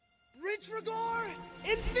Etragor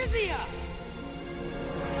Invisia!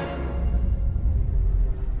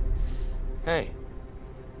 Hey,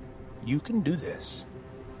 you can do this.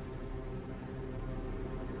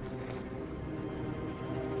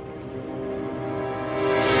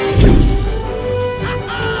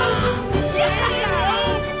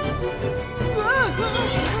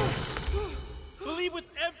 Believe with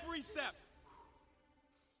every step.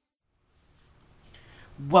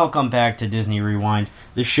 Welcome back to Disney Rewind,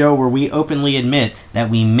 the show where we openly admit that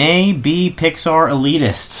we may be Pixar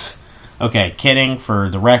elitists. Okay, kidding for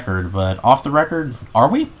the record, but off the record, are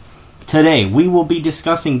we? Today, we will be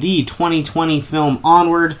discussing the 2020 film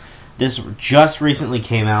Onward. This just recently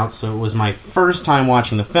came out, so it was my first time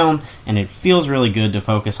watching the film, and it feels really good to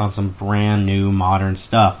focus on some brand new modern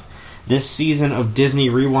stuff. This season of Disney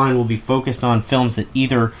Rewind will be focused on films that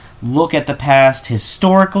either look at the past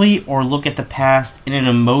historically or look at the past in an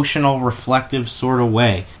emotional, reflective sort of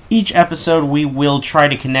way. Each episode, we will try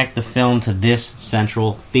to connect the film to this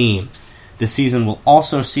central theme. This season will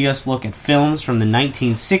also see us look at films from the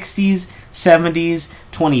 1960s, 70s,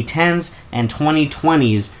 2010s, and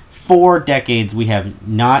 2020s, 4 decades we have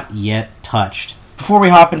not yet touched. Before we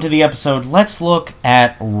hop into the episode, let's look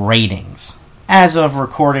at ratings. As of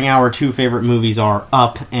recording, our 2 favorite movies are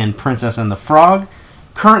Up and Princess and the Frog.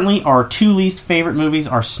 Currently, our 2 least favorite movies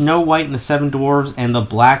are Snow White and the Seven Dwarfs and The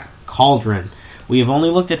Black Cauldron. We have only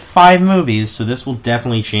looked at 5 movies, so this will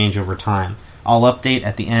definitely change over time. I'll update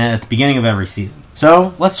at the beginning of every season.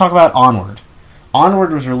 So, let's talk about Onward.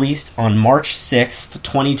 Onward was released on March 6th,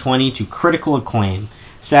 2020 to critical acclaim.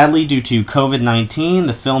 Sadly, due to COVID-19,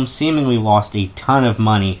 the film seemingly lost a ton of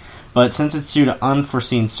money, but since it's due to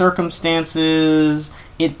unforeseen circumstances,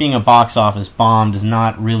 it being a box office bomb does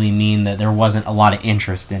not really mean that there wasn't a lot of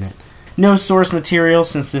interest in it. No source material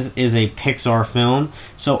since this is a Pixar film,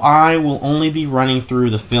 so I will only be running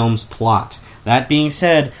through the film's plot. That being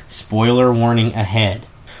said, spoiler warning ahead.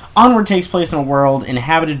 Onward takes place in a world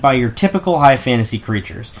inhabited by your typical high fantasy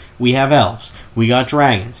creatures. We have elves, we got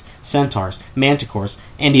dragons, centaurs, manticores,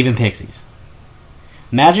 and even pixies.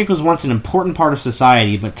 Magic was once an important part of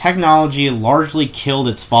society, but technology largely killed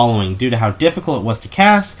its following due to how difficult it was to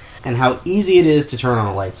cast and how easy it is to turn on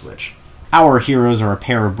a light switch. Our heroes are a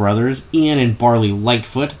pair of brothers, Ian and Barley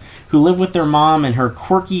Lightfoot, who live with their mom and her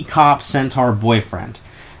quirky cop centaur boyfriend.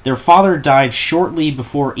 Their father died shortly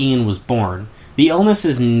before Ian was born. The illness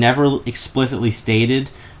is never explicitly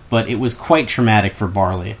stated, but it was quite traumatic for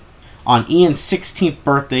Barley. On Ian's 16th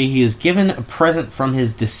birthday, he is given a present from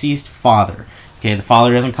his deceased father. Okay, the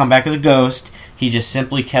father doesn't come back as a ghost, he just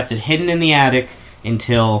simply kept it hidden in the attic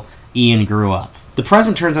until Ian grew up. The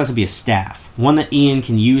present turns out to be a staff, one that Ian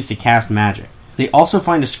can use to cast magic. They also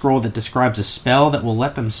find a scroll that describes a spell that will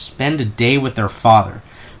let them spend a day with their father.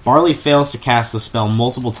 Barley fails to cast the spell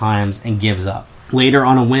multiple times and gives up. Later,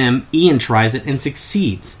 on a whim, Ian tries it and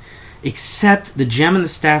succeeds. Except the gem and the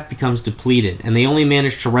staff becomes depleted, and they only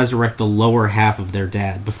manage to resurrect the lower half of their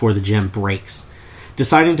dad before the gem breaks.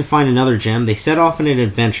 Deciding to find another gem, they set off on an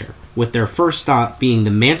adventure, with their first stop being the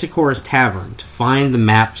Manticore's Tavern to find the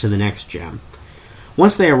map to the next gem.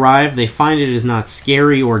 Once they arrive, they find it is not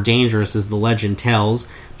scary or dangerous as the legend tells,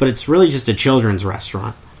 but it's really just a children's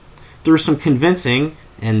restaurant. Through some convincing,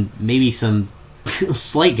 and maybe some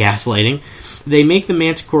slight gaslighting, they make the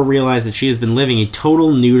Manticore realize that she has been living a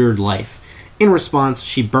total neutered life. In response,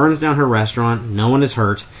 she burns down her restaurant, no one is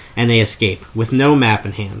hurt, and they escape, with no map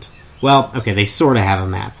in hand. Well, okay, they sort of have a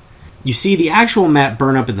map. You see the actual map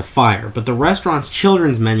burn up in the fire, but the restaurant's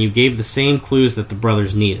children's menu gave the same clues that the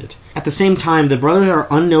brothers needed. At the same time, the brothers are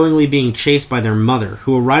unknowingly being chased by their mother,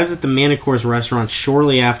 who arrives at the Manticore's restaurant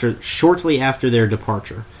shortly after their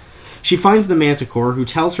departure. She finds the Manticore, who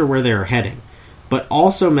tells her where they are heading, but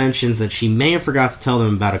also mentions that she may have forgot to tell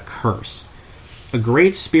them about a curse. A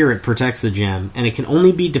great spirit protects the gem, and it can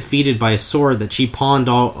only be defeated by a sword she pawned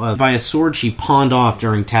off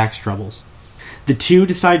during tax troubles. The two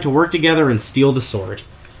decide to work together and steal the sword.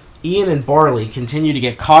 Ian and Barley continue to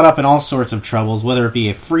get caught up in all sorts of troubles, whether it be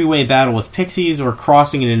a freeway battle with pixies or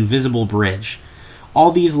crossing an invisible bridge.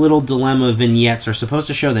 All these little dilemma vignettes are supposed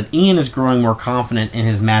to show that Ian is growing more confident in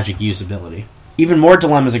his magic use ability. Even more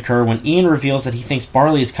dilemmas occur when Ian reveals that he thinks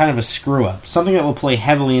Barley is kind of a screw-up, something that will play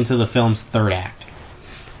heavily into the film's third act.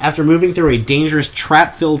 After moving through a dangerous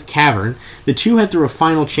trap-filled cavern, the two head through a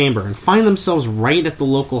final chamber and find themselves right at the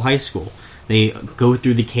local high school. They go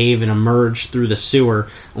through the cave and emerge through the sewer,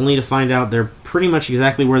 only to find out they're pretty much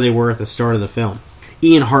exactly where they were at the start of the film.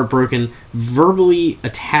 Ian, heartbroken, verbally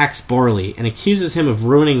attacks Barley and accuses him of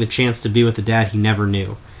ruining the chance to be with the dad he never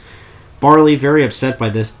knew. Barley, very upset by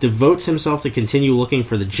this, devotes himself to continue looking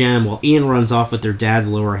for the gem while Ian runs off with their dad's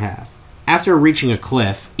lower half. After reaching a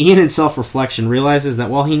cliff, Ian in self-reflection realizes that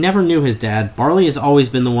while he never knew his dad, Barley has always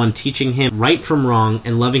been the one teaching him right from wrong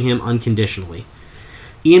and loving him unconditionally.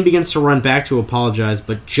 Ian begins to run back to apologize,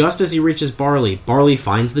 but just as he reaches Barley, Barley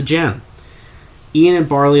finds the gem. Ian and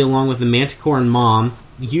Barley, along with the Manticore and Mom,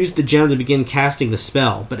 use the gem to begin casting the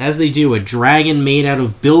spell, but as they do, a dragon made out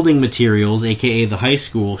of building materials, aka the high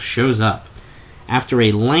school, shows up. After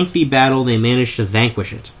a lengthy battle, they manage to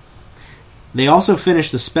vanquish it. They also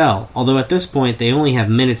finish the spell, although at this point they only have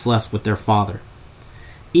minutes left with their father.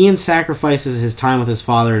 Ian sacrifices his time with his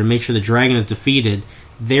father to make sure the dragon is defeated,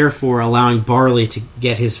 therefore allowing Barley to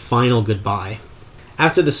get his final goodbye.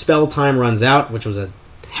 After the spell time runs out, which was a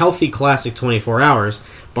healthy classic 24 hours,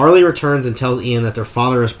 Barley returns and tells Ian that their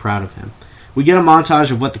father is proud of him. We get a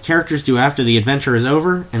montage of what the characters do after the adventure is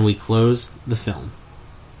over, and we close the film.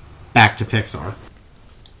 Back to Pixar.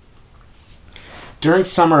 During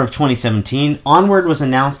summer of 2017, Onward was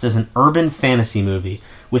announced as an urban fantasy movie,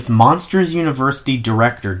 with Monsters University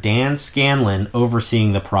director Dan Scanlon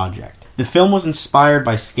overseeing the project. The film was inspired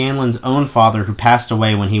by Scanlon's own father, who passed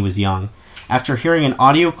away when he was young. After hearing an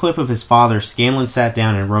audio clip of his father, Scanlon sat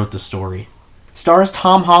down and wrote the story. Stars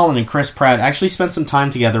Tom Holland and Chris Pratt actually spent some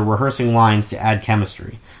time together rehearsing lines to add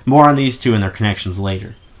chemistry. More on these two and their connections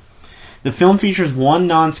later. The film features one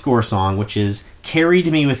non-score song, which is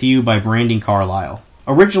Carried Me With You by Brandi Carlile.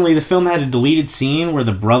 Originally, the film had a deleted scene where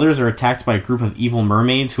the brothers are attacked by a group of evil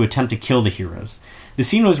mermaids who attempt to kill the heroes. The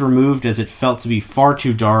scene was removed as it felt to be far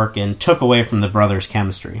too dark and took away from the brothers'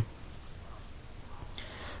 chemistry.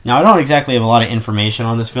 Now, I don't exactly have a lot of information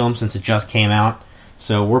on this film since it just came out,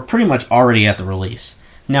 so we're pretty much already at the release.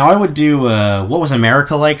 Now, I would do a What Was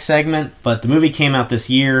America Like segment, but the movie came out this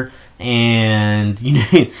year, and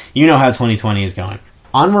you know how 2020 is going.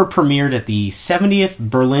 Onward premiered at the 70th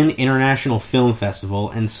Berlin International Film Festival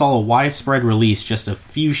and saw a widespread release just a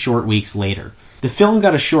few short weeks later. The film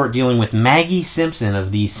got a short dealing with Maggie Simpson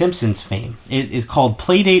of The Simpsons fame. It is called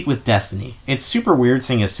Playdate with Destiny. It's super weird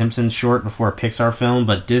seeing a Simpsons short before a Pixar film,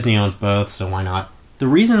 but Disney owns both, so why not? The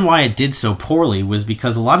reason why it did so poorly was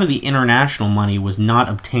because a lot of the international money was not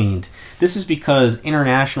obtained. This is because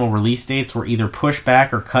international release dates were either pushed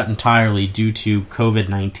back or cut entirely due to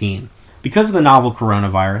COVID-19. Because of the novel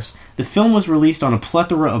coronavirus, the film was released on a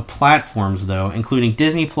plethora of platforms, though, including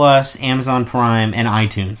Disney+, Amazon Prime, and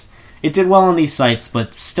iTunes. It did well on these sites,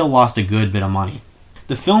 but still lost a good bit of money.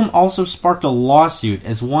 The film also sparked a lawsuit,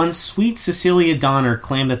 as one Sweet Cecilia Donner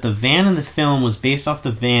claimed that the van in the film was based off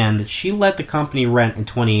the van that she let the company rent in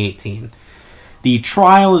 2018. The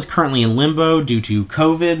trial is currently in limbo due to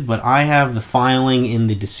COVID, but I have the filing in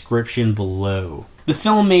the description below. The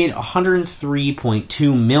film made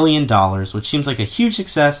 $103.2 million, which seems like a huge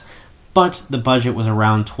success, but the budget was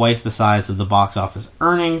around twice the size of the box office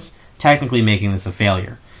earnings, technically making this a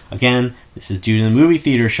failure. Again, this is due to the movie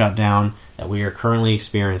theater shutdown that we are currently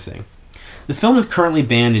experiencing. The film is currently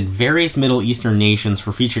banned in various Middle Eastern nations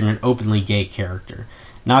for featuring an openly gay character.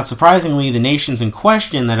 Not surprisingly, the nations in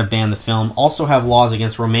question that have banned the film also have laws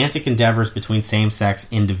against romantic endeavors between same-sex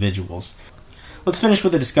individuals. Let's finish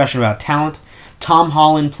with a discussion about talent. Tom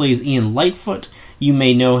Holland plays Ian Lightfoot. You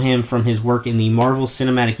may know him from his work in the Marvel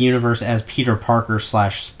Cinematic Universe as Peter Parker /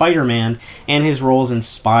 Spider-Man, and his roles in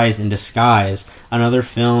Spies in Disguise, another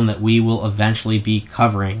film that we will eventually be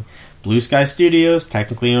covering. Blue Sky Studios,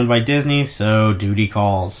 technically owned by Disney, so duty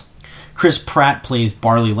calls. Chris Pratt plays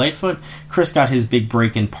Barley Lightfoot. Chris got his big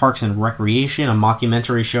break in Parks and Recreation, a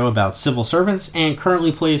mockumentary show about civil servants, and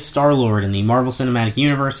currently plays Star-Lord in the Marvel Cinematic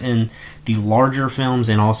Universe in the larger films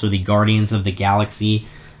and also the Guardians of the Galaxy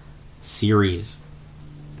series.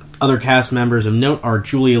 Other cast members of note are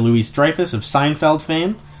Julia Louis-Dreyfus of Seinfeld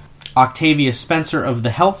fame, Octavia Spencer of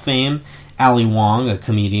The Help fame, Ali Wong, a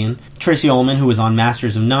comedian, Tracy Ullman, who was on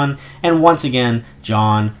Masters of None, and once again,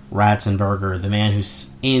 John Ratzenberger, the man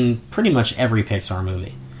who's in pretty much every Pixar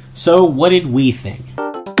movie. So, what did we think?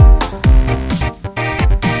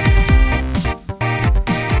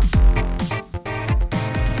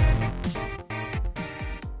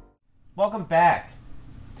 Welcome back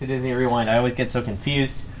to Disney Rewind. I always get so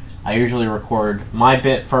confused. I usually record my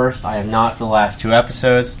bit first. I have not for the last 2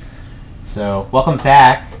 episodes. So, welcome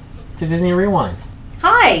back to Disney Rewind.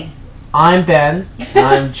 Hi. I'm Ben.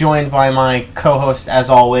 I'm joined by my co-host,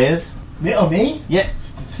 as always. Me?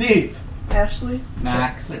 Yes. Steve. Ashley.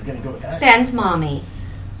 Max. We're gonna go with Ashley. Ben's mommy.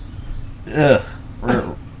 Ugh.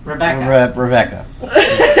 Rebecca. Rebecca.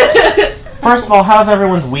 First of all, how's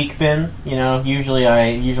everyone's week been? You know, usually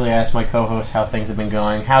I ask my co-hosts how things have been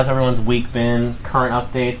going. How's everyone's week been? Current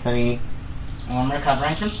updates? Any? Well, I'm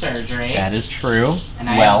recovering from surgery. That is true. And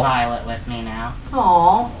I have Violet with me now.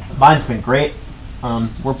 Aww. Mine's been great.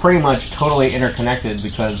 we're pretty much totally interconnected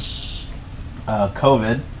because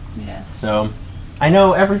COVID. Yeah. So I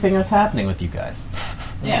know everything that's happening with you guys.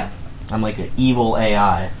 Yeah. I'm like an evil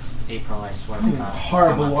AI. April, I swear to God.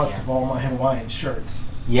 Horrible come up loss here. of all my Hawaiian shirts.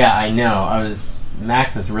 Yeah, I know.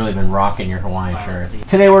 Max has really been rocking your Hawaiian Wow. shirts.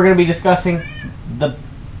 Today we're going to be discussing the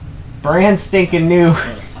brand stinking new...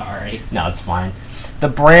 So sorry. No, it's fine. The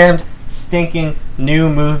brand stinking new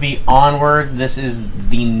movie, Onward. This is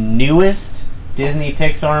the newest Disney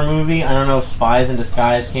Pixar movie. I don't know if Spies in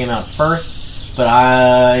Disguise came out first, but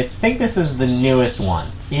I think this is the newest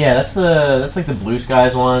one. Yeah, that's like the Blue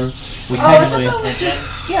Skies one. We I technically... thought that was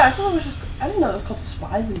just. Yeah, I thought it was just. I didn't know it was called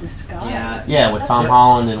Spies in Disguise. Yeah. Yeah, with Tom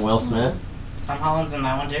Holland and Will Smith. Tom Holland's in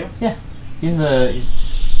that one too? Yeah.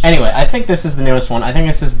 Anyway, I think this is the newest one. I think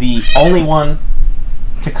this is the only one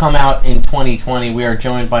to come out in 2020. We are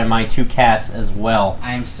joined by my two cats as well.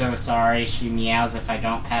 I'm so sorry. She meows if I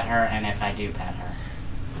don't pet her and if I do pet her.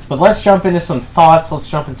 But let's jump into some thoughts. Let's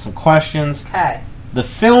jump into some questions. Okay. The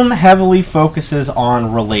film heavily focuses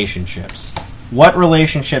on relationships. What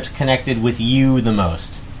relationships connected with you the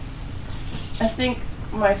most? I think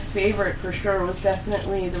my favorite for sure was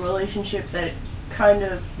definitely the relationship that kind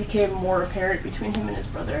of became more apparent between him and his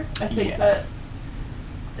brother. I think that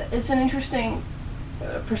it's an interesting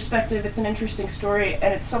perspective, it's an interesting story,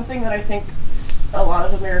 and it's something that I think a lot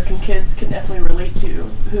of American kids can definitely relate to,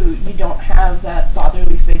 who you don't have that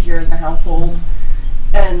fatherly figure in the household,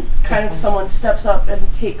 and kind of someone steps up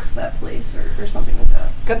and takes that place or something like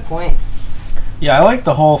that. Good point. Yeah, I like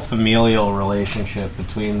the whole familial relationship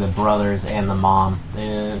between the brothers and the mom.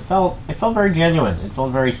 It felt very genuine. It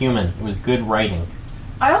felt very human. It was good writing.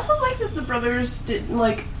 I also liked that the brothers didn't,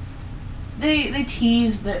 like, they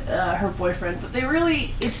teased her boyfriend, but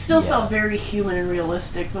it still felt very human and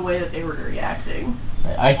realistic the way that they were reacting.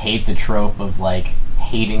 I hate the trope of, like,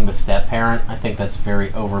 hating the step-parent. I think that's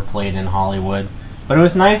very overplayed in Hollywood. But it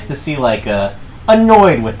was nice to see, like,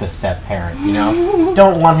 annoyed with the step-parent, you know?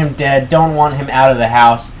 Don't want him dead, don't want him out of the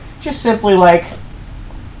house. Just simply, like,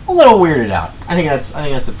 a little weirded out. I think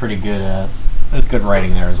that's a pretty good, there's good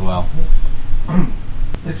writing there as well.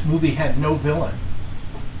 This movie had no villain.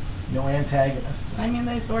 No antagonist. I mean,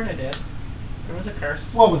 they sort of did. There was a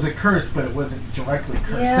curse. Well, it was a curse, but it wasn't directly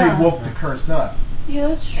cursed. Yeah. They woke the curse up. Yeah,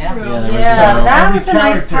 that's true. Yeah. Yeah, there was Yeah, so that every was a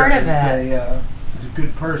nice part of character it. is a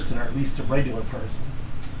good person, or at least a regular person.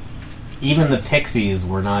 Even the Pixies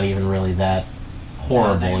were not even really that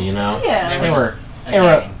horrible, you know? Yeah. They were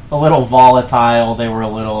just a little volatile, they were a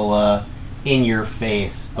little in your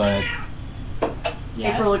face, but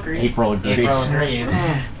Yes. April agrees. April agrees. April agrees.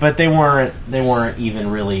 But they weren't even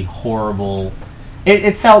really horrible.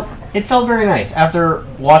 It felt very nice after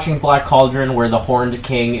watching Black Cauldron, where the Horned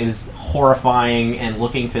King is horrifying and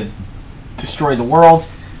looking to destroy the world.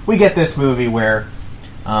 We get this movie where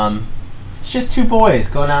it's just two boys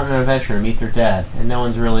going out on an adventure to meet their dad, and no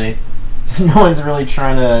one's really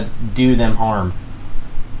trying to do them harm.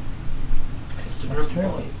 Just a group of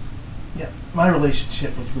boys. Yeah, my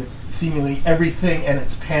relationship was with seemingly everything in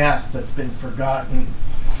its past that's been forgotten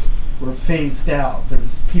or phased out. There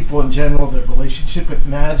was people in general, the relationship with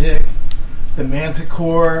magic, the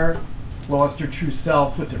Manticore lost her true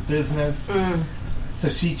self with her business, so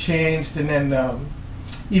she changed, and then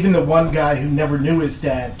even the one guy who never knew his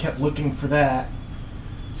dad kept looking for that,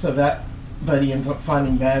 but he ends up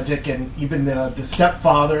finding magic, and even the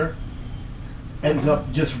stepfather ends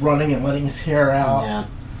up just running and letting his hair out. Yeah.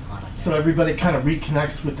 So everybody kind of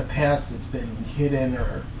reconnects with the past that's been hidden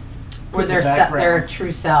or Or in the their background.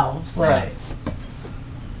 true selves. Right.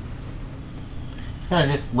 It's kind of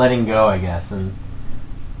just letting go, I guess, and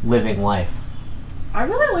living life. I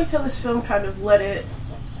really liked how this film kind of let it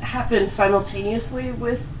happen simultaneously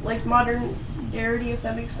with, like, modernity, if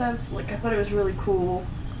that makes sense. Like, I thought it was really cool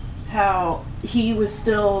how he was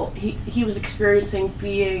still, he was experiencing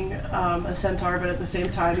being a centaur, but at the same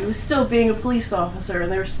time he was still being a police officer, and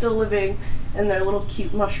they were still living in their little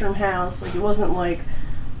cute mushroom house. Like, it wasn't like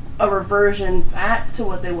a reversion back to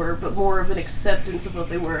what they were, but more of an acceptance of what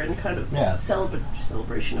they were, and kind of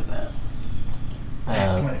celebration of that.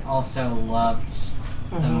 I also loved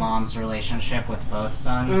the mom's relationship with both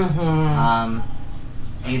sons.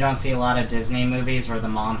 You don't see a lot of Disney movies where the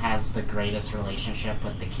mom has the greatest relationship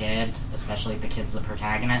with the kid, especially if the kid's the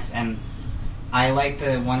protagonist. And I like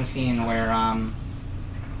the one scene where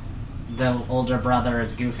the older brother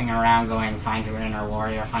is goofing around going, find your inner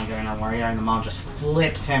warrior, and the mom just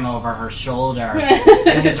flips him over her shoulder.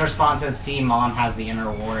 And his response is, see, mom has the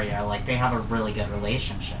inner warrior. Like, they have a really good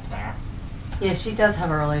relationship there. Yeah, she does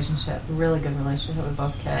have a really good relationship with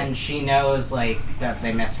both kids. And she knows, like, that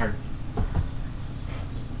they miss her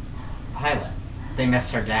pilot. they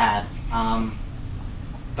miss her dad.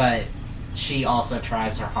 But she also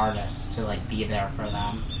tries her hardest to like be there for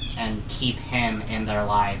them and keep him in their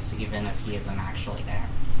lives, even if he isn't actually there.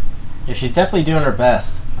 Yeah, she's definitely doing her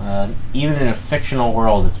best. Even in a fictional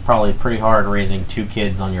world, it's probably pretty hard raising 2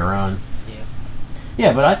 kids on your own.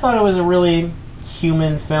 Yeah, but I thought it was a really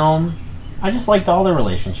human film. I just liked all the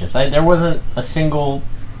relationships. There wasn't a single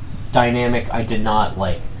dynamic I did not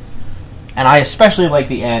like. And I especially like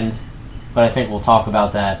the end, but I think we'll talk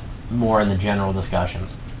about that more in the general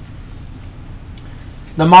discussions.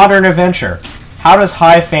 The modern adventure. How does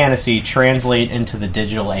high fantasy translate into the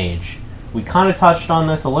digital age? We kind of touched on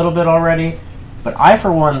this a little bit already, but I,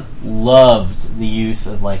 for one, loved the use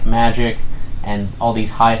of like magic and all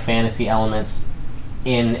these high fantasy elements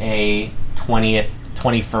in a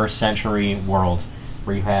 21st century world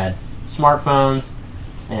where you had smartphones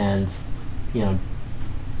and, you know,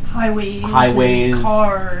 highways and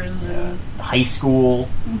cars, and high school.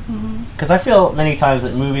 Because I feel many times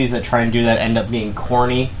that movies that try and do that end up being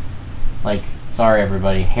corny. Like, sorry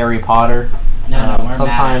everybody, Harry Potter. No, we're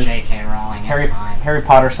sometimes mad at J.K. Rowling. Harry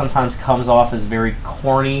Potter sometimes comes off as very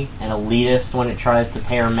corny and elitist when it tries to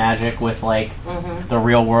pair magic with like the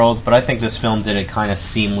real world. But I think this film did it kind of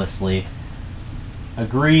seamlessly.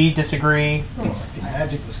 Agree? Disagree? Well, the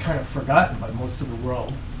magic was kind of forgotten by most of the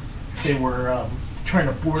world. They were trying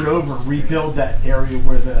to board over, rebuild that area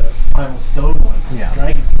where the final stone was. Yeah. The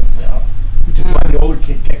dragon comes out, which is why the older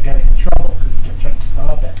kid kept getting in trouble because he kept trying to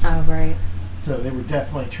stop it. Oh, right. So they were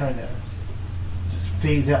definitely trying to just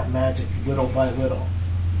phase out magic little by little.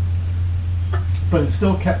 But it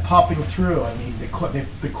still kept popping through. I mean,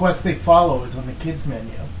 the quest they follow is on the kids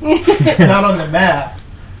menu. It's not on the map.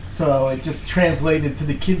 So it just translated to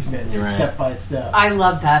the kids menu step by step. I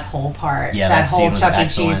loved that whole part. Yeah, that whole was Chuck E.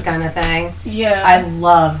 excellent. Cheese kind of thing. Yeah. I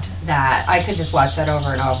loved that. I could just watch that over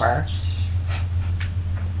and over.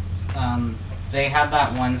 They had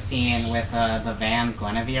that one scene with the van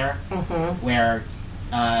Guinevere, where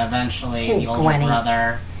eventually the older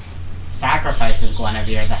brother sacrifices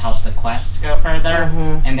Guinevere to help the quest go further,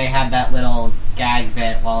 and they had that little gag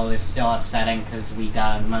bit while it was still upsetting because we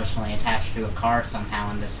got emotionally attached to a car somehow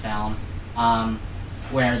in this film,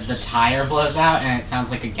 where the tire blows out and it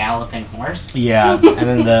sounds like a galloping horse. Yeah, and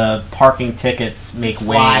then the parking tickets make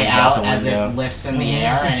fly waves out the as window. it lifts in the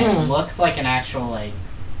air, and it looks like an actual like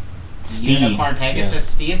Steed. unicorn Pegasus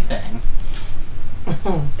steed thing.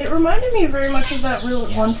 It reminded me very much of that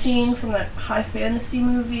one scene from that high fantasy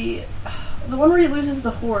movie. The one where he loses the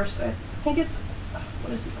horse. I think it's...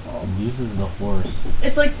 What is it called? Loses the horse.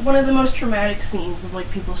 It's like one of the most traumatic scenes of like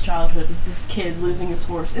people's childhood is this kid losing his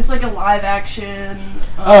horse. It's like a live action.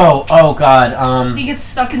 Oh God. He gets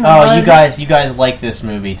stuck in the mud. you guys like this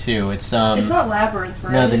movie too. It's not Labyrinth,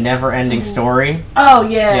 right? No, The Never-Ending Story. Oh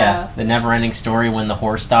yeah. Yeah, The Never-Ending Story when the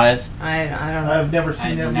horse dies. I don't know. I've never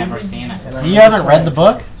seen that movie. Never seen it. You haven't read the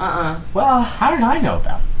book? Well, how did I know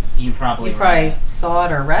about it? You probably saw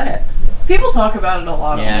it or read it. People talk about it a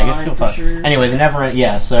lot Yeah, online, I guess people for talk. sure. Anyway, the Never-Ending...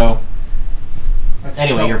 Yeah, so...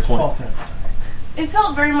 Anyway, your point. It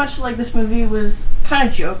felt very much like this movie was kind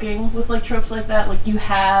of joking with like tropes like that. Like you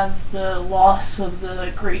have the loss of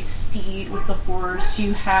the great steed with the horse.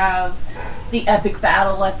 You have the epic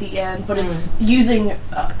battle at the end, but it's using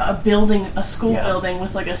a school building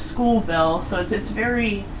with like a school bell. So it's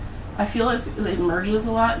very... I feel like it merges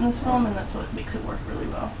a lot in this film, and that's what makes it work really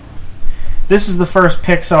well. This is the first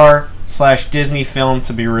Pixar/Disney film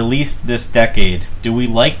to be released this decade. Do we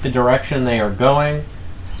like the direction they are going?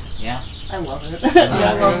 Yeah. I love it.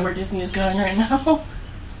 I love where Disney is going right now.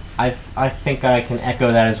 I think I can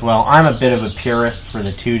echo that as well. I'm a bit of a purist for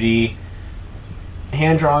the 2D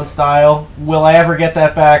hand-drawn style. Will I ever get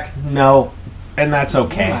that back? No. And that's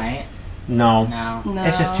okay. You might. No.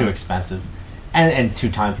 It's just too expensive. And too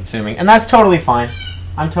time-consuming. And that's totally fine.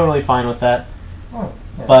 I'm totally fine with that. Oh,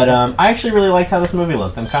 yeah, but I actually really liked how this movie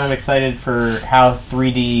looked. I'm kind of excited for how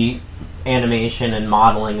 3D animation and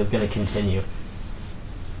modeling is going to continue. It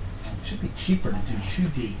should be cheaper to do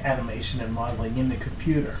 2D animation and modeling in the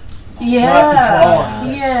computer. Yeah. Not to draw on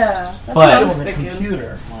this. Yeah. That's But- what I was On the thinking.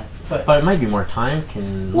 computer. But it might be more time.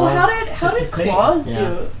 Well, how did it's the same. Claus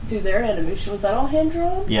Yeah. do their animation? Was that all hand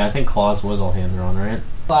drawn? Yeah, I think Claus was all hand-drawn, right?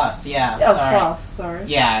 Plus, yeah. Oh, sorry. Claus. Sorry.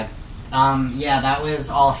 Yeah. That was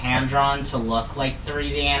all hand drawn to look like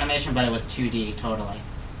 3D animation, but it was 2D totally.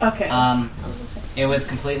 Okay. It was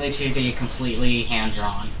completely 2D, completely hand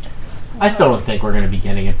drawn. I still don't think we're going to be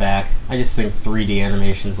getting it back. I just think 3D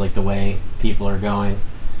animation's like the way people are going.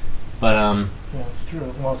 But, Yeah, that's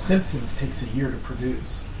true. Well, Simpsons takes a year to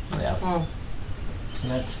produce. yeah.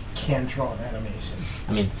 And that's hand-drawn animation.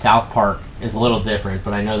 I mean, South Park is a little different,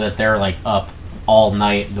 but I know that they're, like, up all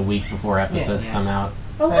night the week before episodes Yeah. come out.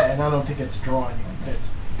 And I don't think it's drawing.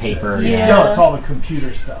 It's Paper, Yeah. No, it's all the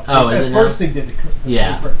computer stuff. Oh, At is it first now? they did the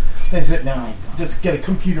Yeah. paper. They said, no, just get a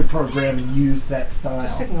computer program and use that style.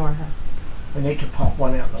 Just ignore her. And they could pop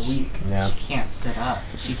one out in a week. Yeah. She can't sit up.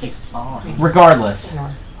 She keeps falling. Regardless, Ignore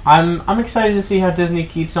her. I'm excited to see how Disney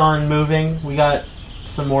keeps on moving. We got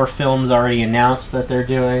some more films already announced that they're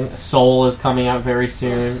doing. Soul is coming out very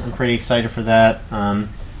soon. I'm pretty excited for that. And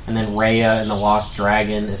then Raya and the Lost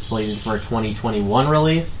Dragon is slated for a 2021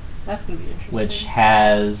 release, That's gonna be interesting. which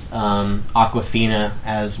has Awkwafina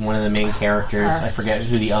as one of the main characters. I forget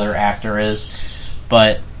who the other actor is.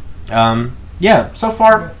 But, yeah, so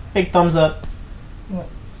far, big thumbs up.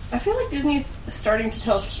 I feel like Disney's starting to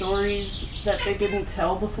tell stories that they didn't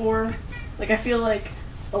tell before. Like, I feel like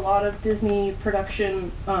a lot of Disney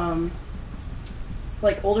production,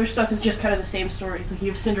 like, older stuff is just kind of the same stories. Like, you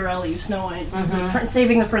have Cinderella, you have Snow White, it's the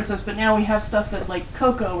saving the princess, but now we have stuff that, like,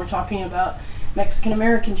 Coco, we're talking about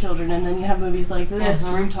Mexican-American children, and then you have movies like this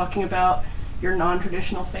where you're talking about your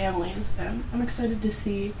non-traditional families, and I'm excited to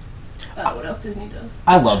see what else Disney does.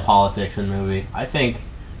 I love politics in movie. I think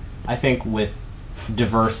with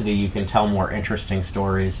diversity you can tell more interesting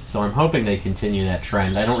stories. So I'm hoping they continue that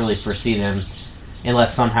trend. I don't really foresee them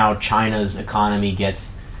unless somehow China's economy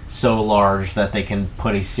gets so large that they can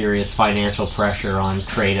put a serious financial pressure on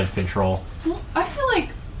creative control. Well, I feel like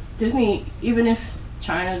Disney, even if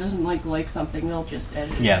China doesn't like something, they'll just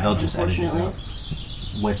edit it. Yeah, out, they'll just edit it unfortunately.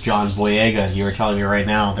 out. With John Boyega, you were telling me right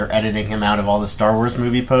now, they're editing him out of all the Star Wars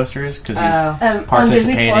movie posters because he's On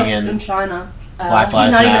participating Disney Plus in China. Black He's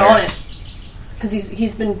Lives not even Matter. on it because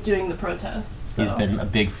he's been doing the protests. So. He's been a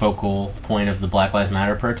big focal point of the Black Lives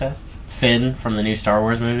Matter protests. Finn from the new Star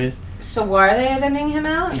Wars movies. So why are they editing him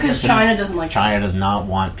out? Because China doesn't like China does not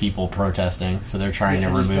want people protesting, so they're trying to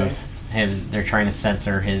anything. remove him. They're trying to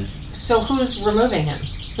censor his. So who's removing him?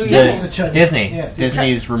 Who's Disney. The China- Disney. yeah,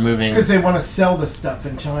 Disney's removing, Because they want to sell the stuff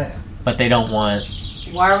in China. but they don't want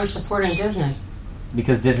Why are we supporting Disney?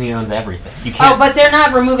 because Disney owns everything. You can't. Oh, but they're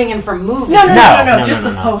not removing him from movies. No, No, just no,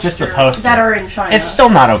 the no. posters. Just the poster. that are in China. It's still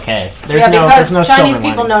not okay. There's Yeah, no. because There's no Chinese silver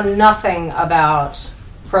people lining. know nothing about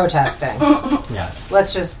protesting. Yes.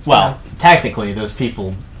 Let's just Well, technically, those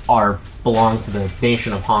people belong to the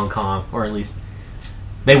nation of Hong Kong, or at least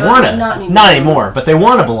they want to. not anymore. Not anymore, but they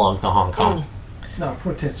want to belong to Hong Kong. No,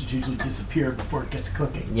 protesters usually disappear before it gets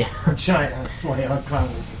cooking. Yeah. In China, that's why Hong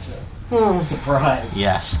Kong was such a surprise.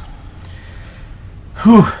 Yes.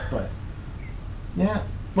 Whew. But, yeah.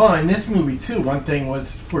 Well, in this movie, too, one thing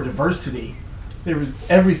was for diversity.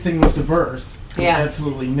 Everything was diverse. There was Yeah.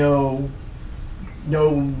 absolutely no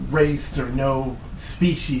race or no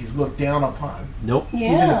species looked down upon. Nope.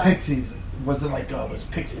 Yeah. Even the pixies wasn't like, oh, those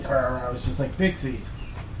pixies. It was just like pixies.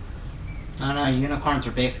 No, unicorns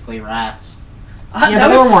are basically rats. Yeah, that but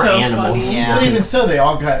was there were more so animals. funny. Yeah. But even so, they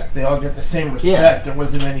all got the same respect. Yeah. There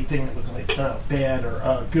wasn't anything that was like bad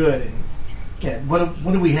or good. And yeah, what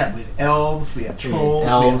do we have? We had elves, we had trolls,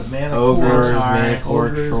 Elves, we had ogres, Centaurs,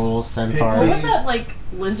 manicore, trolls, centaurs. What was pixies. that, like,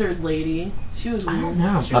 lizard lady? She was I weird. don't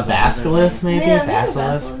know. She A was a basilisk, lizard. maybe? Yeah, A maybe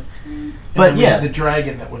basilisk? And But then we yeah. had the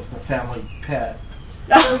dragon that was the family pet.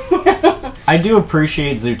 I do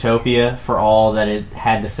appreciate Zootopia for all that it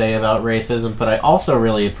had to say about racism, but I also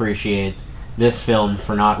really appreciate this film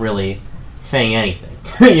for not really saying anything.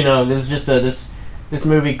 You know, this is just this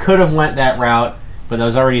movie could have went that route, but that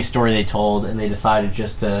was already a story they told, and they decided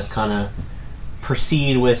just to kind of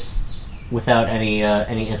proceed without any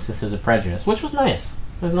instances of prejudice, which was nice.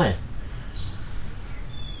 It was nice.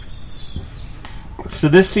 So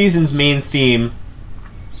this season's main theme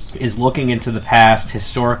is looking into the past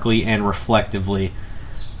historically and reflectively.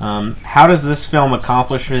 How does this film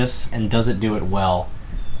accomplish this, and does it do it well?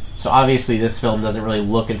 So obviously this film doesn't really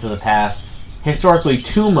look into the past historically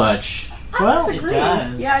too much. I Well, disagree. it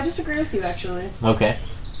does. Yeah, I disagree with you, actually. Okay.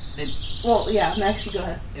 Well, yeah, Max, you go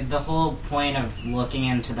ahead. The whole point of looking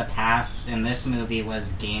into the past in this movie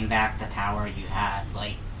was gain back the power you had.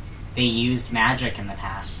 Like, they used magic in the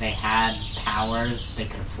past. They had powers. They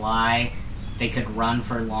could fly. They could run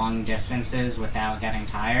for long distances without getting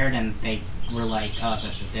tired, and they were like, oh,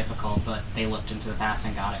 this is difficult, but they looked into the past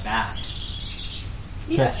and got it back.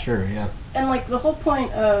 Yeah. That's true, yeah. And, like, the whole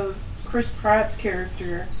point of Chris Pratt's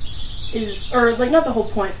character is, or, like, not the whole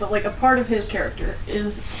point, but, like, a part of his character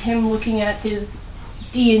is him looking at his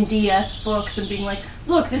D&D-esque books and being like,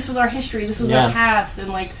 look, this was our history, this was our past, and,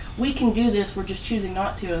 like, we can do this, we're just choosing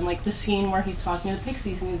not to. And, like, the scene where he's talking to the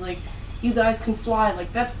Pixies and he's like, you guys can fly,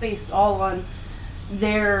 like, that's based all on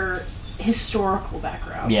their historical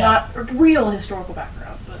background. Yeah. Not real historical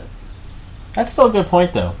background, but... That's still a good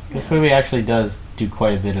point, though. This movie actually does do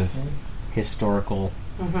quite a bit of historical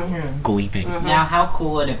Yeah. gleeping. Now, how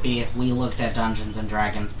cool would it be if we looked at Dungeons and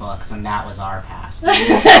Dragons books and that was our past?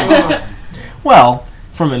 Well,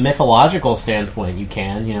 from a mythological standpoint, you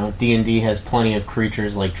can. D&D has plenty of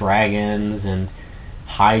creatures like dragons and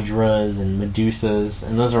hydras and medusas,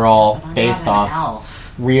 and those are all I'm based not an off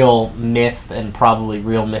elf. real myth and probably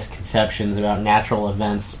real misconceptions about natural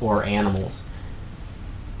events or animals.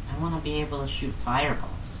 I want to be able to shoot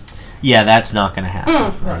fireballs. Yeah, that's not going to happen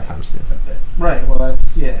anytime soon. Right. Well,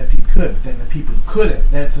 that's if you could. But then the people who couldn't.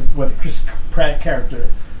 That's what the Chris Pratt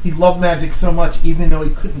character. He loved magic so much, even though he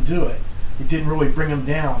couldn't do it. It didn't really bring him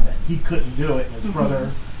down that he couldn't do it. And his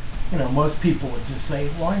brother, most people would just say,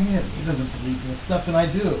 "Why him? He doesn't believe in this stuff, and I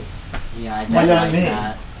do." Yeah, I Why definitely not like me?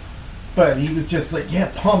 that. But he was just like,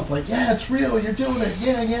 pumped. Like, yeah, it's real. You're doing it.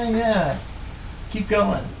 Yeah. Keep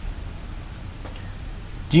going.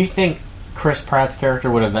 Do you think Chris Pratt's character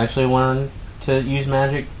would eventually learn to use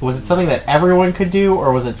magic? Was it something that everyone could do,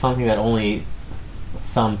 or was it something that only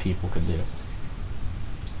some people could do?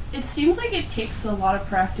 It seems like it takes a lot of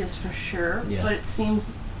practice for sure, Yeah. but it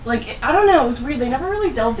seems like, I don't know, it was weird. They never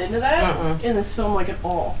really delved into that in this film, at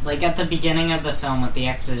all. Like, at the beginning of the film with the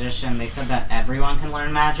exposition, they said that everyone can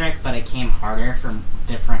learn magic, but it came harder for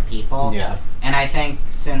different people. Yeah. And I think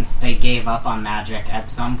since they gave up on magic at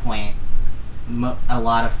some point, a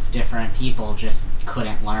lot of different people just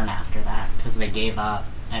couldn't learn after that because they gave up,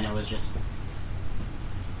 and it was just...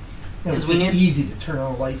 It was 'Cause we just knew- easy to turn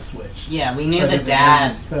on a light switch. Yeah, we knew rather the than dad...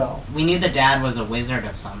 learn a spell. We knew the dad was a wizard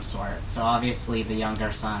of some sort, so obviously the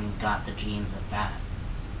younger son got the genes of that.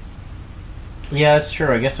 Yeah, that's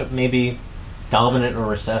true. I guess it may be dominant or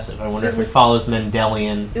recessive. I wonder if it follows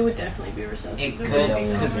Mendelian. It would definitely be recessive. It There could, would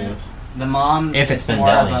be because dominance. the mom If it's is more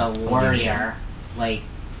of Mendelian, a it's warrior, like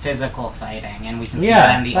physical fighting, and we can see Yeah,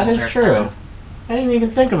 that in the that older is true. son. I didn't even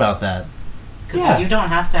think about that. Because Yeah. you don't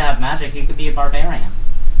have to have magic, you could be a barbarian.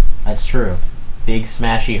 That's true. Big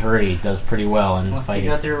smashy hurdy does pretty well in Once fighting.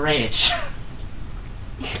 you go through rage.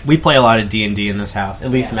 We play a lot of D&D in this house.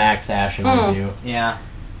 At least Yeah. Max, Ash, and I do. Yeah.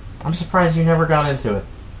 I'm surprised you never got into it.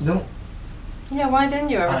 Don't, Yeah, why didn't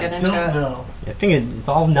you ever I get into don't it? know. I think it's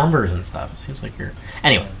all numbers and stuff. It seems like you're...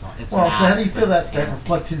 Anyway. It's Well, so how math do you feel and that fantasy.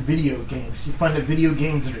 reflects in video games? You find that video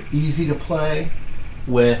games that are easy to play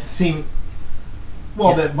With... seem...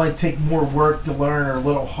 Well, that might take more work to learn or a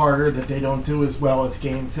little harder that they don't do as well as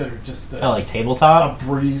games that are just like a tabletop?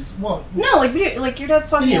 breeze. Well, No, like your dad's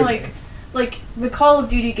talking video like games. like the Call of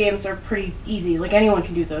Duty games are pretty easy. Like anyone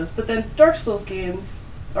can do those. But then Dark Souls games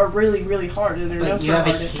are really, really hard, and they're known But for you have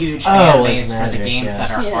a hard. huge Oh, fan like base for Magic, the games yeah.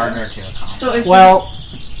 that are Yeah. harder to accomplish. So if Well,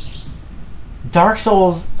 Dark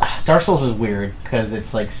Souls is weird because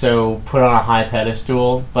it's like so put on a high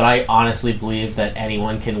pedestal, but I honestly believe that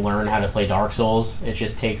anyone can learn how to play Dark Souls. It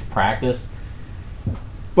just takes practice.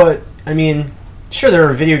 But, I mean, sure, there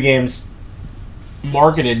are video games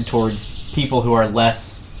marketed towards people who are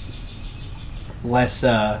less Quick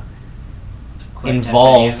to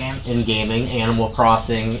involved video games. in gaming. Animal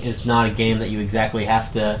Crossing is not a game that you exactly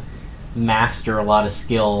have to master a lot of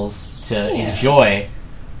skills to enjoy.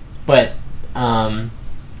 But,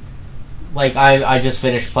 like, I just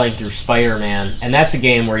finished playing through Spider-Man, and that's a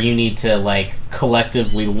game where you need to, like,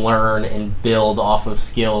 collectively learn and build off of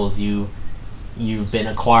skills you've been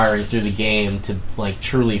acquiring through the game to, like,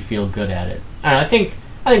 truly feel good at it. And I think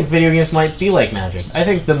video games might be like magic. I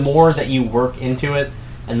think the more that you work into it,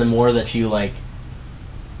 and the more that you, like,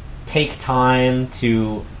 take time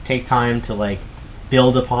to like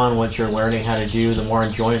build upon what you're learning how to do, the more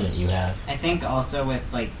enjoyment you have. I think also with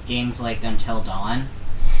like games like Until Dawn,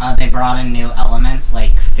 they brought in new elements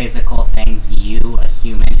like physical things a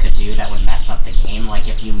human could do that would mess up the game. Like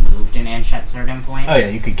if you moved an inch at certain points. Oh yeah,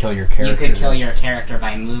 you could kill your character. You could kill your character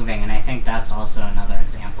by moving, and I think that's also another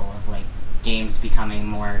example of like games becoming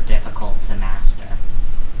more difficult to master.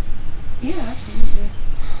 yeah, absolutely.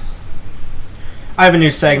 I have a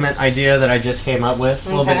new segment idea that I just came up with, a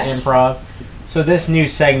little bit Okay. improv. So this new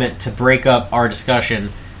segment, to break up our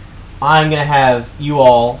discussion, I'm going to have you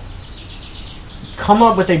all come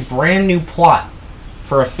up with a brand new plot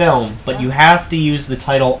for a film, but you have to use the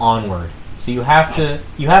title Onward. So you have to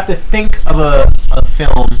think of a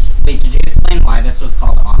film. Wait, did you explain why this was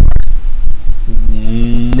called Onward?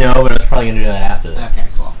 No, but I was probably going to do that after this. Okay,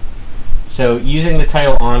 cool. So using the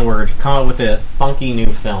title Onward, come up with a funky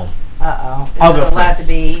new film. Uh-oh. I'll Is go it allowed first. to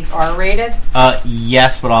be R-rated?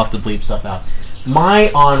 Yes, but I'll have to bleep stuff out.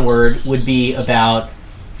 My Onward would be about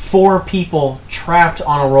 4 people trapped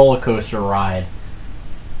on a roller coaster ride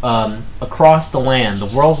across the land, the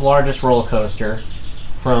world's largest roller coaster,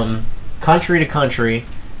 from country to country.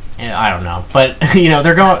 And I don't know, but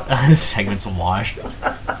they're going. This segment's a wash.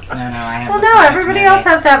 I have. Well, the no, perfect everybody movie. else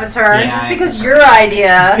has to have a turn. Yeah, just I because have your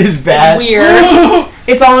idea Is bad. weird.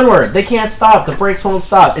 It's Onward. They can't stop. The brakes won't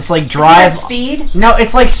stop. It's like Isn't Drive. that Speed? No,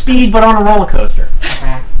 it's like Speed, but on a roller coaster.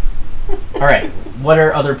 Okay. All right. What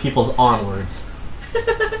are other people's onwards?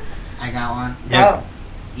 I got one. Oh.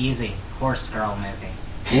 Easy. Horse Girl movie.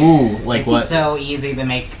 Ooh, like It's what? so easy to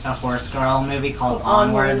make a horse girl movie called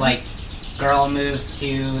Onward. Like, girl moves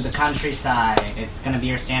to the countryside. It's gonna be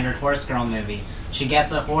your standard horse girl movie. She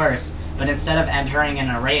gets a horse, but instead of entering in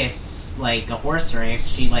a race, like a horse race,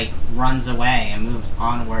 she like runs away and moves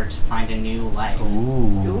onward to find a new life.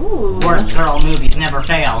 Ooh. Ooh. Horse girl movies never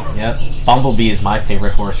fail. Yep. Bumblebee is my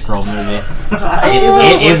favorite horse girl movie.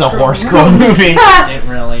 It It is a horse girl movie. It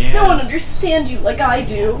really is. No one understands you like I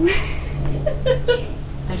do.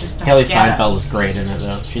 They just don't Haley get Steinfeld us. was great in it,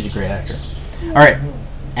 though. She's a great actress. All right.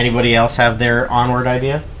 Anybody else have their onward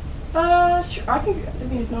idea? Sure. I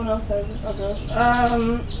mean, if no one else has it, I'll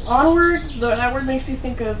go. Onward, that word makes me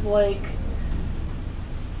think of, like,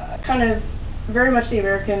 kind of very much the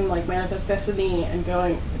American, like, Manifest Destiny and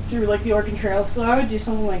going through, like, the Oregon Trail. So I would do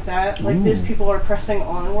something like that. Like, these people are pressing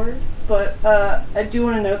onward. But, I do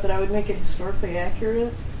want to note that I would make it historically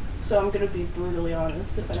accurate. So I'm going to be brutally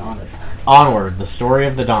honest if I don't know. Onward, the story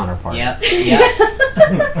of the Donner Party. Yep.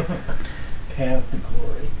 Path to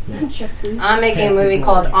glory. Check this. I'm making a movie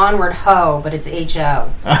called Onward Ho, but it's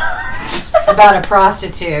H-O. About a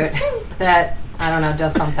prostitute that, I don't know,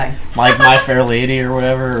 does something. Like My Fair Lady or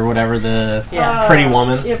whatever the Yeah. Pretty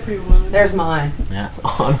Woman. Yeah, Pretty Woman. There's mine. Yeah,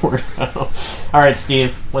 Onward. All right,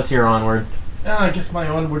 Steve, what's your onward? I guess my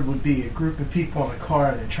onward would be a group of people in a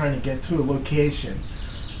car. They're trying to get to a location,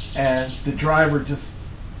 and the driver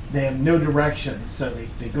they have no direction, so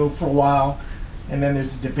they go for a while, and then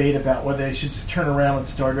there's a debate about whether they should just turn around and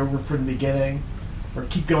start over from the beginning or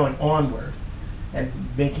keep going onward and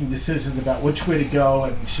making decisions about which way to go,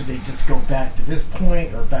 and should they just go back to this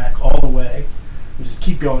point or back all the way or just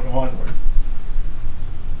keep going onward.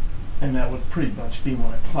 And that would pretty much be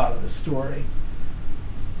my plot of the story.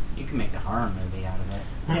 You can make a horror movie out of it.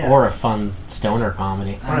 Yes. Or a fun stoner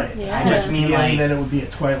comedy. Right. Yeah. I just mean, like, and then it would be a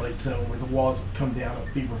Twilight Zone where the walls would come down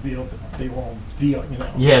and be revealed that they were all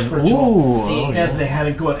Yeah, virtual. ooh. See, oh, As yeah. they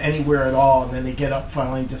hadn't gone anywhere at all, and then they get up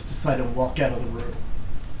finally and just decide to walk out of the room.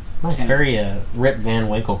 Nice, very Rip Van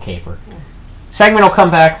Winkle caper. Segment will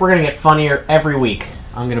come back. We're going to get funnier every week.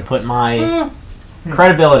 I'm going to put my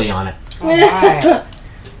credibility on it. Alright.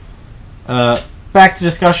 Back to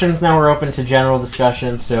discussions. Now we're open to general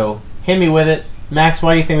discussion, so hit me with it. Max,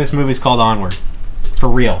 why do you think this movie's called Onward? For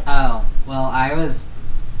real. Oh, well, I was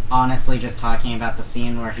honestly just talking about the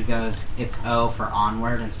scene where he goes, it's O for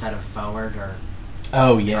onward instead of forward or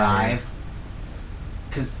Oh, yeah. drive.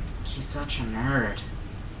 Because he's such a nerd.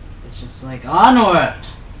 It's just like, onward!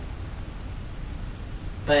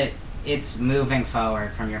 But it's moving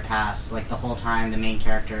forward from your past. Like, the whole time the main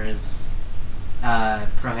character is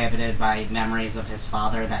prohibited by memories of his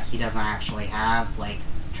father that he doesn't actually have, like,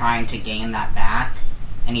 trying to gain that back.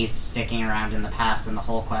 And he's sticking around in the past, and the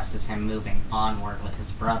whole quest is him moving onward with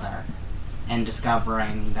his brother. And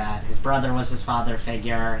discovering that his brother was his father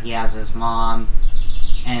figure, he has his mom,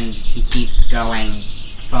 and he keeps going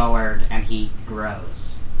forward, and he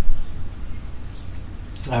grows.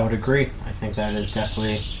 I would agree. I think that is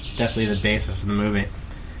definitely the basis of the movie.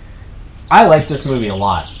 I like this movie a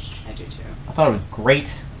lot. I do too. I thought it was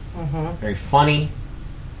great. Mm-hmm. Very funny.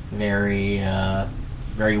 Very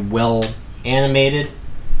well animated.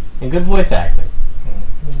 And good voice acting.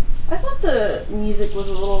 I thought the music was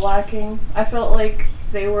a little lacking. I felt like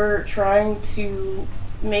they were trying to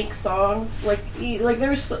make songs like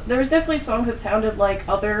there's definitely songs that sounded like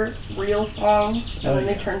other real songs, and then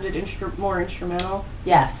they turned it more instrumental.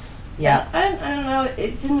 Yes. Yeah. And I don't know.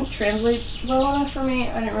 It didn't translate well enough for me.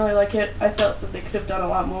 I didn't really like it. I felt that they could have done a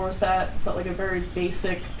lot more with that. It felt like a very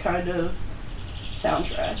basic kind of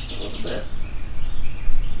soundtrack a little bit.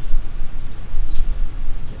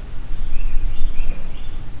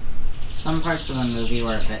 Some parts of the movie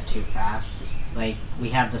were a bit too fast. Like, we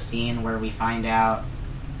had the scene where we find out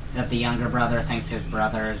that the younger brother thinks his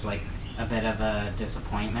brother is, like, a bit of a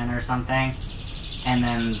disappointment or something, and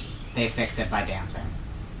then they fix it by dancing.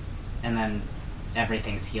 And then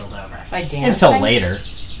everything's healed over. By dancing? Until later.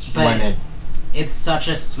 But when it's such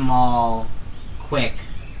a small, quick,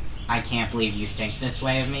 I can't believe you think this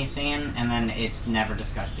way of me scene, and then it's never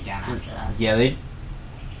discussed again after that. Yeah,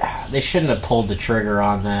 they shouldn't have pulled the trigger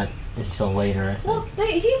on that until later, I think. Well,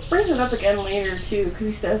 he brings it up again later too, because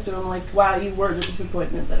he says to him like, "Wow, you were the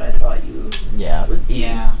disappointment that I thought you Yeah. would be."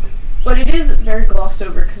 Yeah. But it is very glossed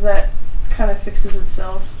over because that kind of fixes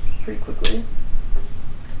itself pretty quickly.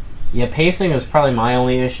 Yeah, pacing was probably my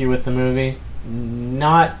only issue with the movie.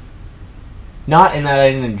 Not in that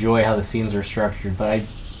I didn't enjoy how the scenes were structured, but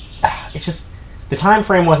it's just the time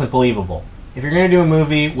frame wasn't believable. If you're going to do a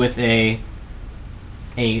movie with a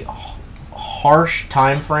harsh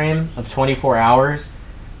time frame of 24 hours,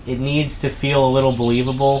 it needs to feel a little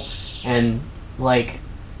believable, and like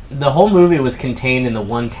the whole movie was contained in the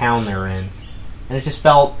one town they're in, and it just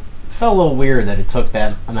felt a little weird that it took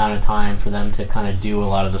that amount of time for them to kind of do a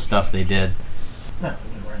lot of the stuff they did. No,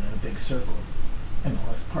 we were in a big circle, and the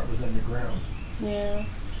last part was underground. Yeah.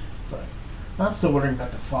 But I'm still wondering about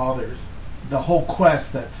the fathers. The whole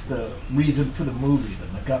quest, that's the reason for the movie, the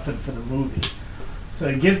MacGuffin for the movie. So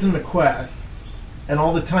he gives them the quest, and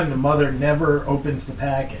all the time the mother never opens the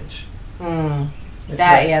package.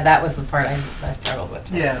 That was the part I struggled with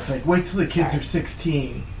too. Yeah, it's like, wait till the kids are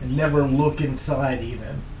 16 and never look inside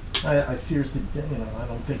even. I seriously, I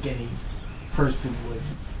don't think any person would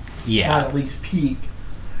not at least peek.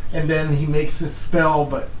 And then he makes this spell,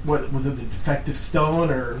 but what was it, the defective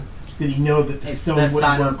stone, or did he know that the stone wouldn't work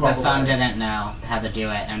all the way? The son didn't know how to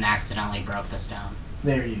do it and accidentally broke the stone.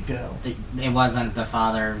 There you go. It wasn't the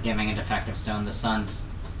father giving a defective stone. The son's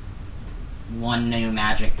one new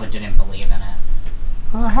magic but didn't believe in it.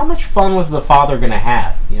 How much fun was the father going to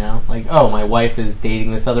have? Like, oh, my wife is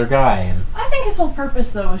dating this other guy. And I think his whole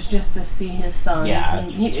purpose, though, was just to see his sons. Yeah.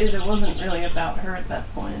 And it wasn't really about her at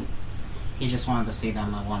that point. He just wanted to see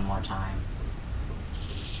them one more time.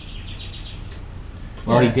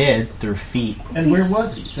 Well, he did, through feet. And where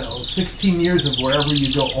was he? So 16 years of wherever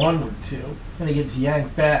you go onward to, and he gets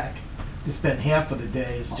yanked back to spend half of the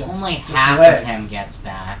day is just only just half legs. of him gets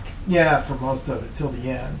back. Yeah, for most of it, till the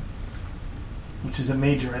end. Which is a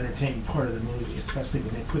major entertaining part of the movie, especially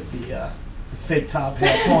when they put the fake top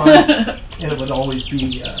hat on, and it would always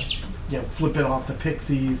be, flipping off the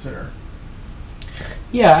pixies or...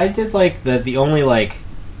 Yeah, I did like the only, like,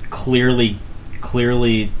 clearly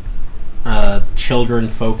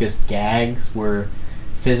children-focused gags were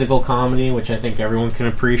physical comedy, which I think everyone can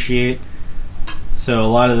appreciate. So a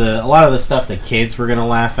lot of the stuff that kids were going to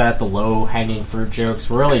laugh at, the low-hanging fruit jokes,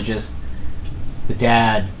 were really just the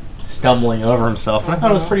dad stumbling over himself. And I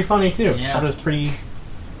thought it was pretty funny, too. Yeah. I thought it was pretty...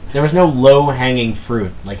 There was no low-hanging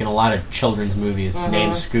fruit, like in a lot of children's movies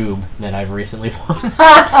named Scoob that I've recently watched.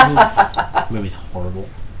 The movie's horrible.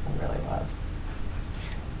 It really was.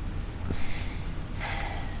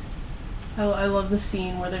 I love the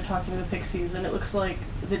scene where they're talking to the pixies, and it looks like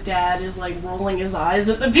the dad is like rolling his eyes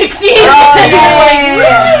at the pixies.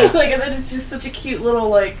 And then it's just such a cute little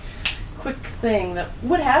like quick thing that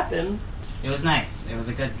would happen. It was nice. It was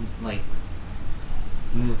a good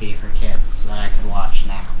movie for kids that I could watch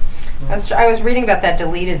now. I was reading about that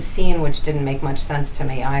deleted scene, which didn't make much sense to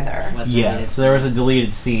me either. Yeah, so there was a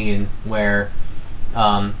deleted scene where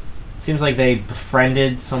it seems like they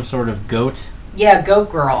befriended some sort of goat. Yeah, goat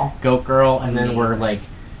girl. And then were like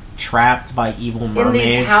trapped by evil mermaids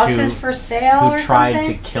in these houses for sale who tried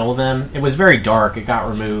to kill them. It was very dark. It got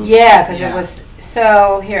removed. Yeah, because it was...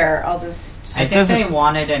 So, here, I'll just... I think they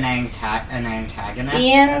wanted an antagonist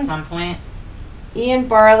at some point. Ian,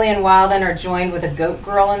 Barley, and Wilden are joined with a goat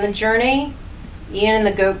girl in the journey. Ian and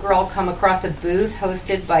the goat girl come across a booth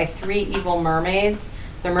hosted by 3 evil mermaids.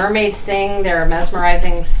 The mermaids sing their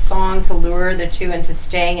mesmerizing song to lure the two into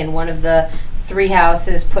staying in one of the 3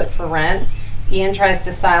 houses put for rent. Ian tries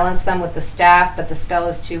to silence them with the staff, but the spell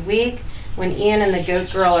is too weak. When Ian and the goat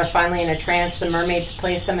girl are finally in a trance, the mermaids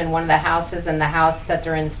place them in one of the houses, and the house that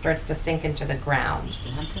they're in starts to sink into the ground.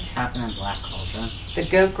 Didn't this happen in Black Cauldron? The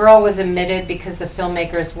goat girl was omitted because the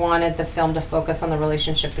filmmakers wanted the film to focus on the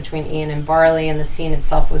relationship between Ian and Barley, and the scene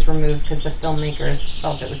itself was removed because the filmmakers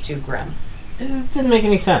felt it was too grim. It didn't make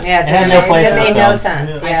any sense. Yeah, it had no place in the film. It made no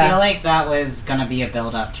sense. I feel like that was going to be a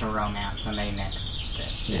build-up to romance, and they nixed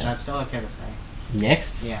it. Is that still okay to say?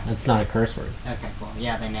 Nixed? Yeah. That's not a curse word. Okay, cool.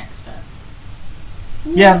 Yeah, they nixed it.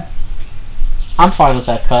 Yeah. I'm fine with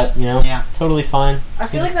that cut, Yeah. Totally fine. I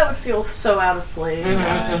feel like that would feel so out of place.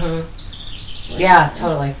 Yeah,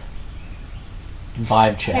 totally.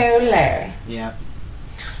 Vibe check. Totally. Yep.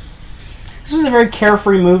 This was a very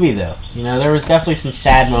carefree movie, though. There was definitely some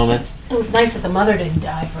sad moments. It was nice that the mother didn't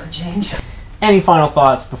die for a change. Any final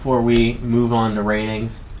thoughts before we move on to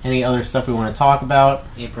ratings? Any other stuff we want to talk about?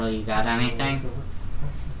 April, you got anything?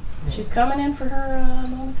 She's coming in for her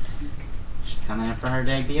moment this week. She's coming in for her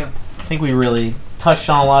debut. I think we really touched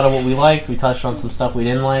on a lot of what we liked. We touched on some stuff we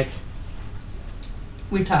didn't like.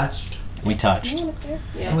 We touched.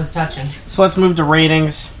 Yeah. It was touching. So let's move to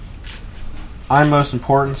ratings. I'm most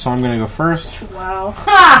important, so I'm going to go first. Wow.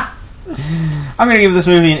 I'm going to give this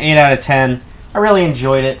movie an 8 out of 10. I really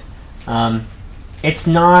enjoyed it. It's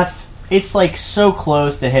not. It's like so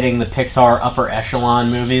close to hitting the Pixar upper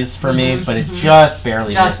echelon movies for me, but it just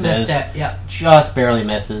barely Just misses. missed it, yep. Just barely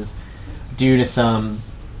misses due to some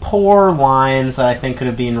poor lines that I think could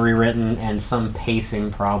have been rewritten and some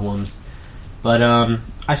pacing problems. But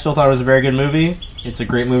I still thought it was a very good movie. It's a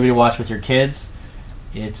great movie to watch with your kids.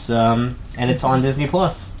 It's and it's on Disney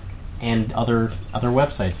Plus and other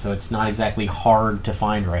websites, so it's not exactly hard to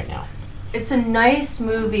find right now. It's a nice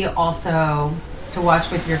movie also to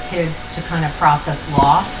watch with your kids to kind of process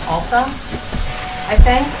loss also, I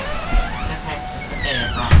think. It's okay,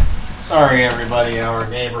 April. Sorry, everybody. Our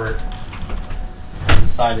neighbor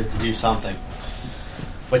decided to do something,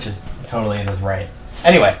 which is totally in his right.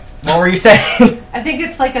 Anyway, what were you saying? I think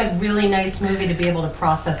it's like a really nice movie to be able to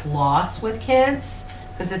process loss with kids,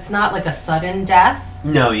 because it's not like a sudden death.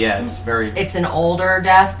 No, yeah, it's very... It's an older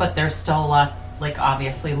death, but there's still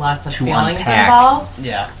obviously lots of To feelings unpack. involved.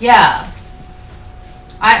 Yeah. Yeah.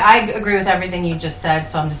 I agree with everything you just said,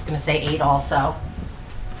 so I'm just going to say 8 also.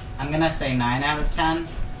 I'm going to say 9 out of 10.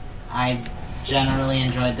 I generally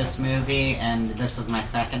enjoyed this movie, and this was my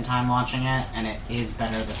second time watching it, and it is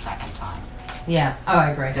better the second time. Yeah. Oh,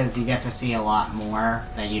 I agree. Because you get to see a lot more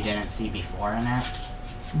that you didn't see before in it.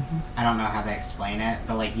 I don't know how they explain it,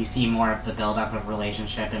 but like you see more of the build-up of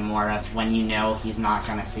relationship and more of when you know he's not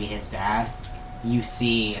going to see his dad. You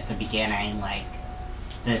see at the beginning like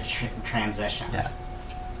the transition. Yeah.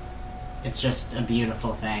 It's just a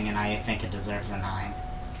beautiful thing, and I think it deserves a 9.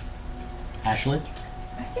 Ashley?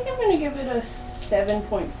 I think I'm going to give it a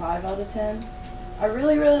 7.5 out of 10. I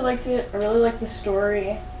really, really liked it. I really liked the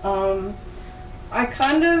story. I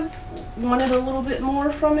kind of wanted a little bit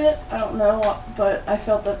more from it. I don't know, but I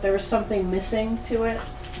felt that there was something missing to it.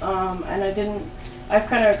 And I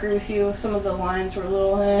kind of agree with you. Some of the lines were a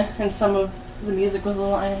little and some of the music was a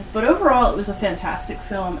little But overall, it was a fantastic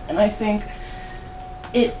film, and I think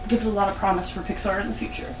it gives a lot of promise for Pixar in the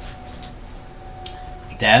future.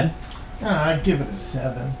 Dad? I'd give it a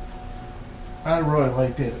 7. I really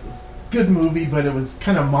liked it. It was a good movie, but it was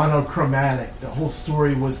kind of monochromatic. The whole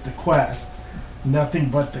story was the quest. Nothing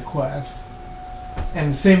but the quest.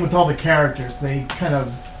 And the same with all the characters. They kind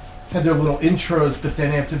of had their little intros, but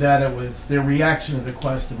then after that it was their reaction to the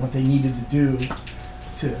quest and what they needed to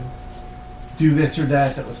do this or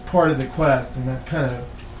that was part of the quest, and that kind of...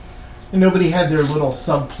 And nobody had their little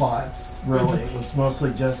subplots, really. It was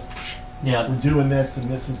mostly just, we're doing this,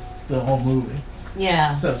 and this is the whole movie.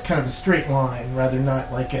 Yeah. So it's kind of a straight line, rather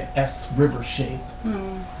not like an S river shaped.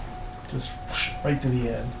 Just right to the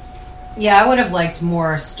end. Yeah, I would have liked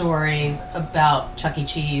more story about Chuck E.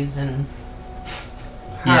 Cheese and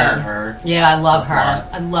her. Yeah, her. Yeah, I love her. lot.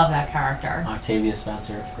 I love that character. Octavia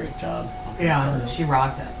Spencer, great job. Yeah, she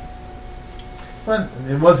rocked it. But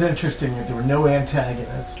it was interesting that there were no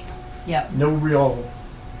antagonists, Yep. no real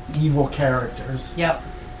evil characters, Yep.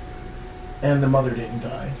 and the mother didn't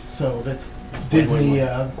die. So that's Disney,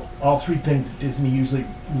 all 3 things that Disney usually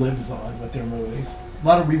lives on with their movies. A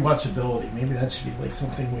lot of rewatchability. Maybe that should be like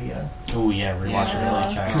something we... Oh, yeah,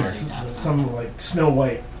 rewatchability. Yeah. Because some like Snow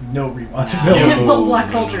White, no rewatchability. The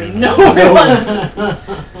Black Culture, no.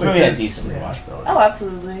 It's maybe a decent rewatchability. Oh,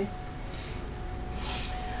 absolutely.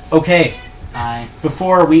 Okay, I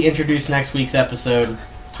before we introduce next week's episode,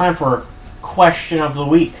 time for question of the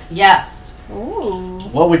week. Yes. Ooh.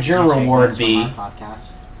 What would your Did you take reward this from be? our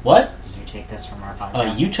podcast? What? Did you take this from our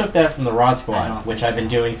podcast? You took that from the Rod I Squad, don't which think I've been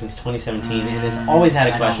so. doing since 2017, and has always had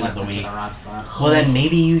a I question don't of the listen to week. the Rod Squad. Well, then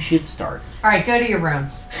maybe you should start. All right, go to your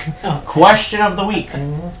rooms. Question of the week.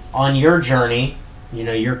 On your journey,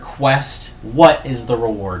 your quest, what is the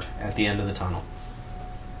reward at the end of the tunnel?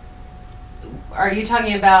 Are you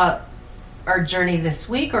talking about our journey this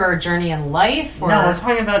week or our journey in life? Or? No, I'm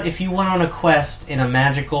talking about if you went on a quest in a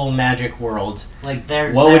magic world, Like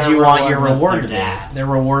what would you want your was reward their to be? dad. Their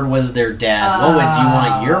reward was their dad. What would you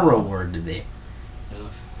want your reward to be?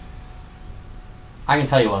 Oof. I can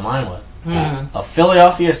tell you what mine was. Hmm. A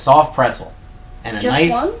Philadelphia soft pretzel. And a Just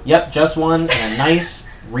nice... one? Yep, just one. And a nice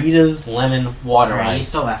Rita's lemon water Alright, you ice.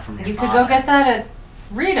 stole that from your You could father. go get that at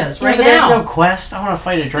Rita's Yeah, right but there's now. no quest. I want to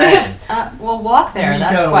fight a dragon. We'll walk there. You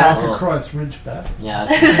That's gotta quest. walk across Ridgeback. Yeah,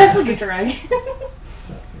 That's like a dragon.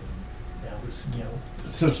 So, there's,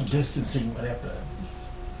 social distancing might have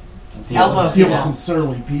to Elbow deal with people. some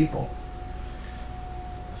surly people.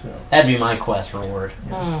 So that'd be my quest reward.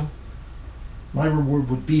 yes. Hmm. My reward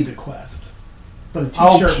would be the quest, but a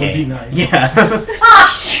T-shirt would be nice. Yeah.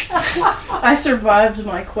 I survived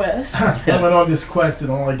my quest. I went on this quest and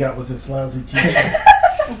all I got was this lousy T-shirt.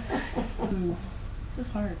 This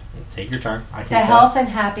is hard. Take your turn. I The can health and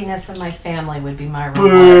happiness of my family would be my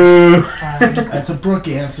reward. Boo. So, That's a Brooke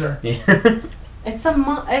answer. Yeah. It's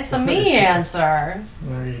a me answer.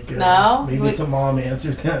 There you go. No? Maybe it's a mom answer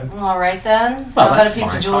then. All right then. Well, How about that's a piece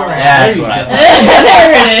fine. of jewelry? Yeah, that's There what you I go. thought.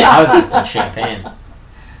 There it is. I was thinking champagne.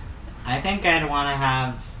 I think I'd want to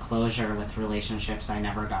have closure with relationships I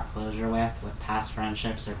never got closure with past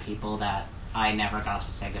friendships or people that I never got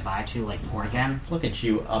to say goodbye to, like Morgan. Look at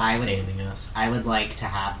you upstanding us. I would like to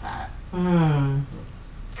have that. Hmm.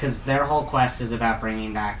 Because their whole quest is about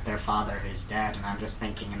bringing back their father who's dead, and I'm just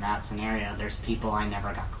thinking in that scenario, there's people I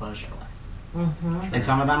never got closure with. Mm-hmm. And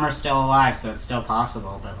some of them are still alive, so it's still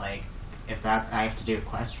possible, but like, if that, I have to do a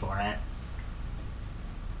quest for it.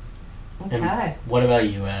 And Okay. what about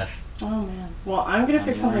you, Ash? Oh man. Well, I'm gonna pick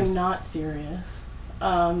Yours. something not serious,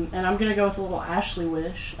 and I'm gonna go with a little Ashley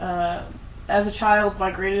wish. As a child, my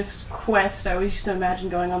greatest quest, I always used to imagine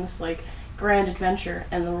going on this like grand adventure,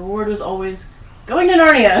 and the reward was always going to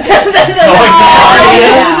Narnia.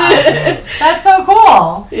 That's so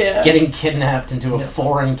cool. Yeah. Getting kidnapped into a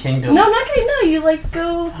foreign kingdom. No, not getting. No, you like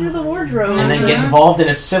go through the wardrobe And then get involved in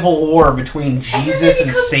a civil war between Jesus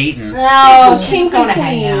and Satan. No, Kings she's going to and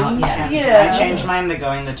hang out. queens. Yeah. Yeah. I changed mine to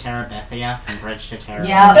going to Terabithia from Bridge to Terabithia.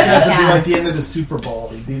 Yeah. You guys would be Yeah. like the end of the Super Bowl.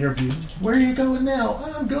 He'd be interviewed. Where are you going now?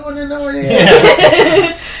 I'm going to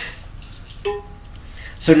Narnia.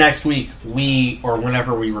 So next week, or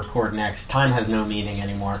whenever we record next, time has no meaning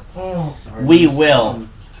anymore. Sword We and will Stone.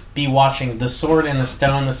 be watching The Sword and the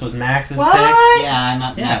Stone. This was Max's What? pick. Yeah, I'm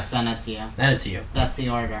up Yeah. next, then it's you. Then it's you. That's the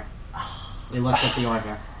order. We looked at the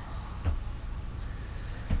order.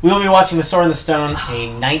 We will be watching The Sword and the Stone, a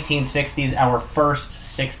 1960s, our first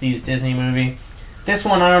 60s Disney movie. This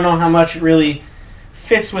one, I don't know how much it really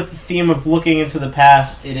fits with the theme of looking into the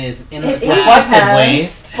past It is in It the is. reflexively,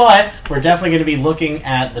 past. but we're definitely going to be looking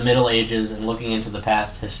at the Middle Ages and looking into the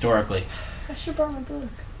past historically. I should borrow my book.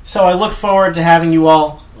 So I look forward to having you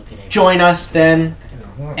all Look at it. join us then,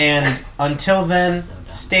 and until then, So dumb.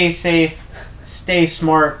 stay safe, stay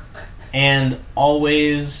smart, and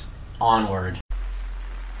always onward.